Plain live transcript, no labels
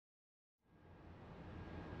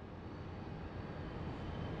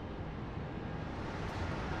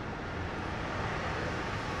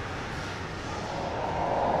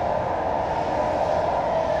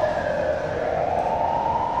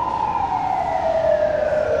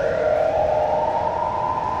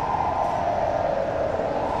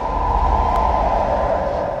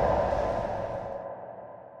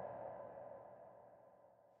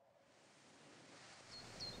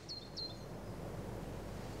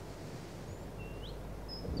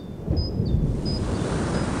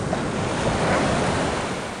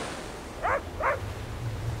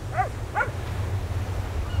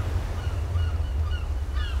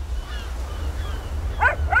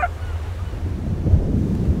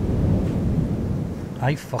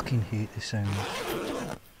I fucking hate the sound.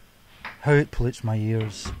 How it pollutes my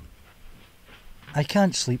ears. I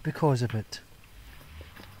can't sleep because of it.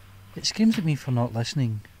 It screams at me for not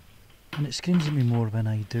listening, and it screams at me more when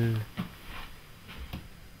I do.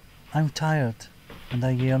 I'm tired, and I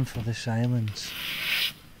yearn for the silence.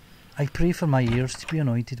 I pray for my ears to be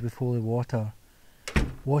anointed with holy water,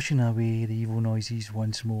 washing away the evil noises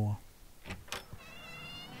once more.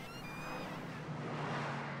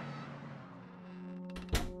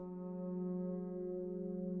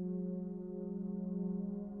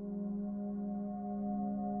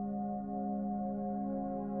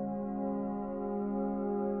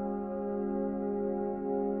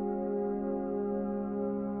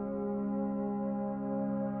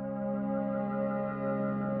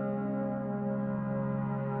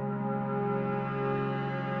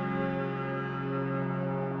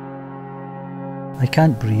 I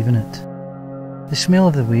can't breathe in it. The smell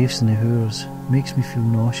of the waves and the hours makes me feel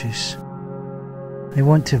nauseous. I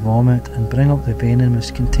want to vomit and bring up the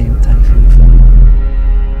venomous contempt I feel for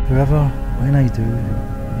it. However, when I do,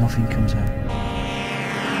 nothing comes out.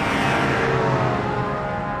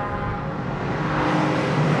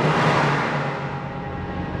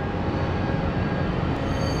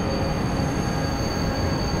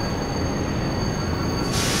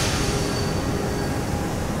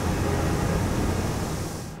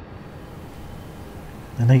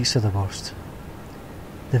 The nights are the worst.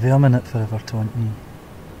 The vermin that forever taunt me.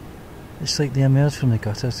 It's like they emerge from the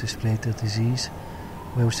gutters to spread their disease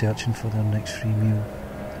while searching for their next free meal.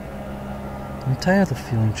 I'm tired of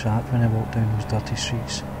feeling trapped when I walk down those dirty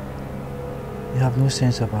streets. They have no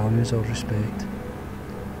sense of values or respect.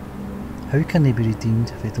 How can they be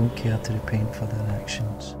redeemed if they don't care to repent for their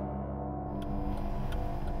actions?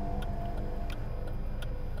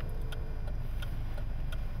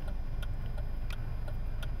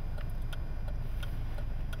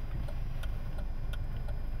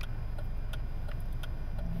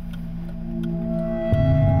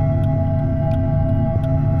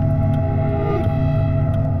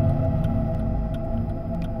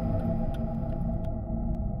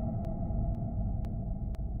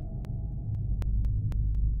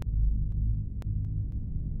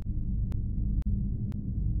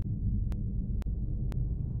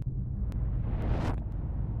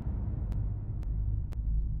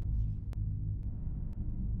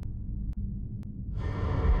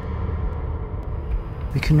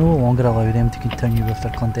 We can no longer allow them to continue with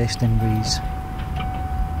their clandestine ways.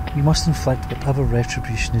 We must inflict whatever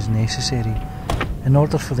retribution is necessary in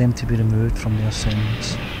order for them to be removed from their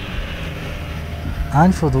sins.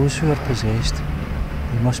 And for those who are possessed,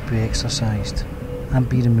 they must be exorcised and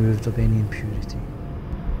be removed of any impurity.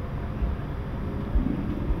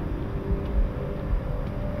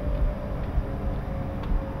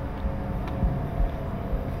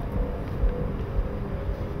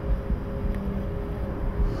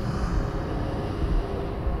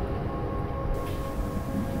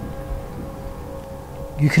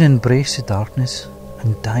 You can embrace the darkness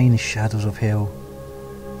and die in the shadows of hell,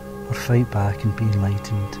 or fight back and be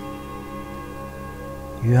enlightened.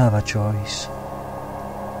 You have a choice.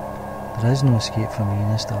 There is no escape for me in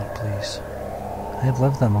this dark place. I have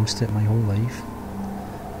lived amongst it my whole life,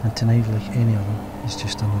 and tonight, like any other, is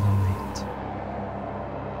just another night.